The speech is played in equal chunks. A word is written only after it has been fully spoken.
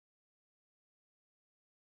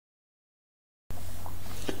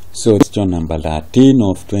So question number 13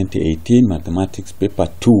 of 2018 mathematics paper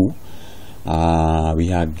 2. We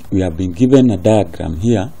have been given a diagram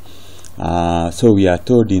here. So we are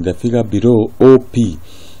told in the figure below, OP,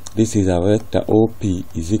 this is a vector OP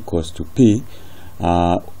is equals to P,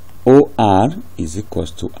 OR is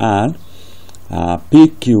equals to R,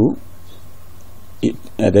 PQ,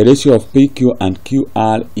 the ratio of PQ and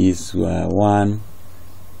QR is 1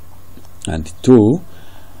 and 2,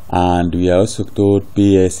 and we are also told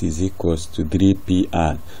PS is equals to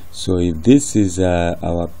 3PR. So if this is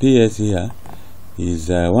our PS here is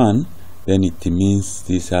 1, then it means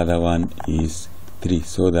this other one is 3,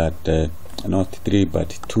 so that not 3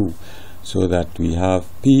 but 2, so that we have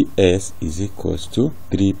PS is equals to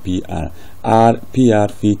 3PR.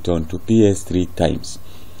 PR fit onto PS 3 times.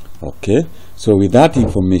 Okay, so with that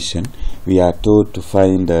information we are told to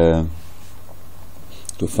find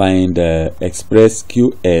express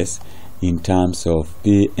QS in terms of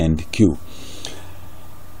P and Q.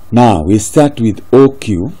 Now we start with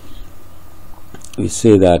OQ. We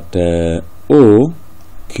say that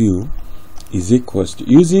OQ is equals to,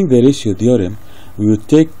 using the ratio theorem, we will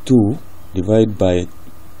take 2 divided by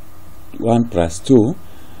 1 plus 2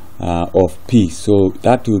 of P. So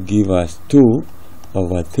that will give us 2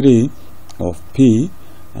 over 3 of P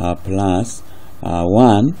plus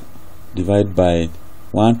 1 divided by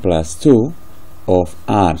 1 plus 2 of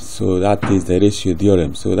R. So that is the ratio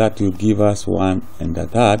theorem. So that will give us 1 and a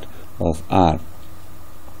third of R.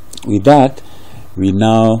 With that, we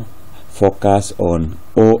now focus on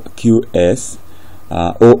OQS,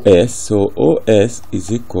 OS. So OS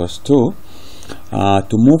is equals to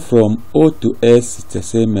move from O to S, it's the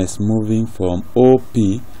same as moving from OP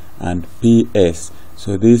and PS.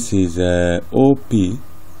 So this is OP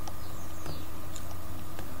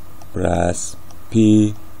plus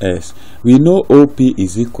PS. We know OP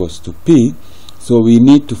is equals to P, so we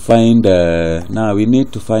need to find now we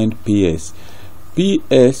need to find PS.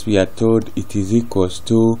 PS, we are told it is equals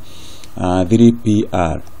to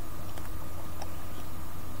 3PR.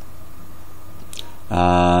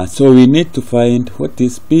 So we need to find what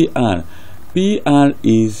is PR. PR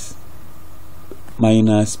is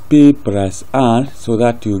minus P plus R, so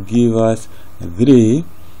that will give us 3R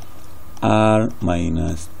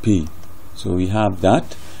minus P. So we have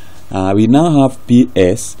that. We now have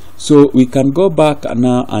PS, so we can go back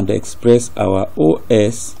now and express our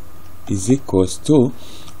OS is equals to,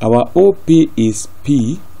 our OP is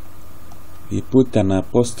P, we put an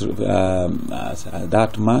apostrophe,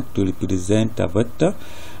 that mark to represent a vector,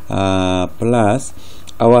 plus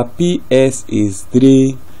our PS is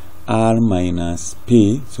 3R minus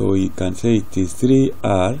P, so you can say it is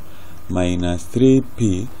 3R minus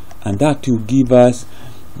 3P, and that will give us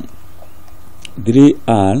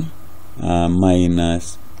 3R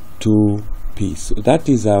minus 2P. So that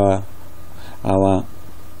is our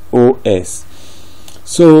OS.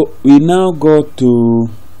 So we now go to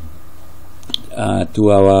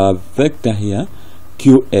our vector here,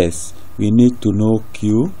 QS. We need to know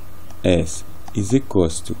QS is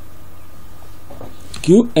equals to,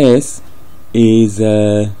 QS is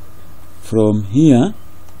from here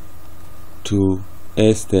to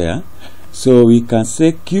S there. So we can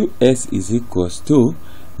say QS is equals to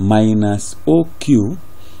minus OQ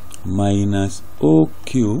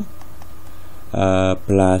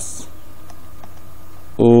plus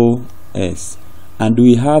OS, and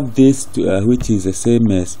we have this which is the same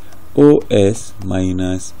as OS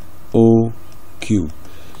minus OQ,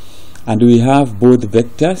 and we have both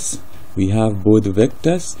vectors. We have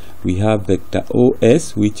vector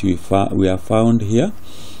OS, which we have found here.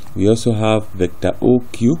 We also have vector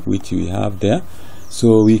OQ, which we have there.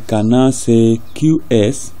 So we can now say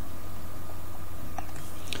QS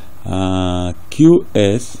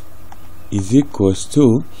is equals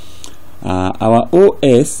to, our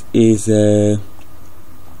OS is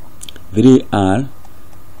 3R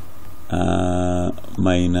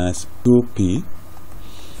minus 2P,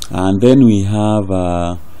 and then we have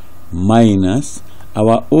minus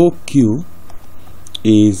our OQ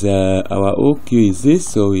is this,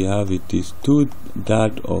 so we have it is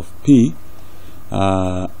 2/3 of P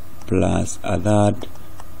plus a third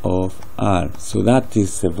of R. So that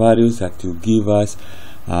is the values that will give us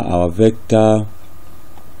our vector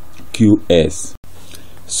QS.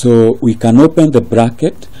 So we can open the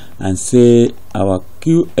bracket and say our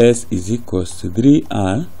QS is equals to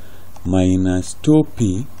 3R minus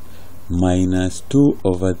 2P minus 2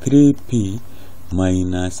 over 3P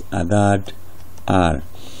minus a third R.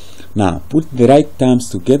 Now put the right terms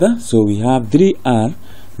together. So we have 3R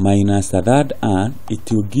minus a third R,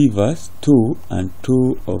 it will give us 2 and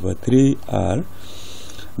 2 over 3R.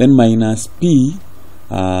 Then minus P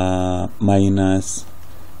minus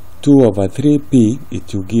 2 over 3p,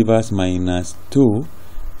 it will give us minus 2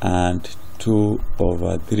 and 2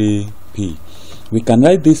 over 3p. We can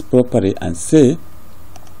write this properly and say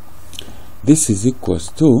this is equals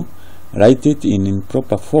to, write it in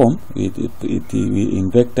proper form.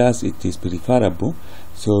 In vectors it is preferable,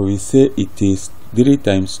 so we say it is 3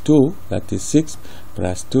 times 2, that is 6,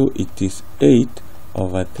 plus 2, it is 8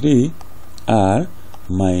 over 3 r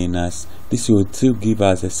minus, this would still give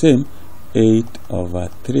us the same, 8 over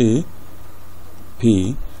 3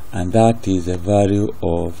 p, and that is a value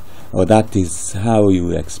of, or that is how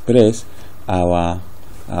you express our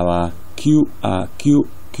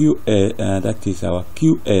that is our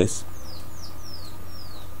QS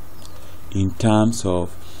in terms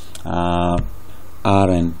of R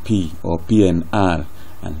and P, or P and R,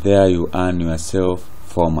 and there you earn yourself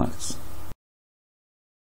 4 marks.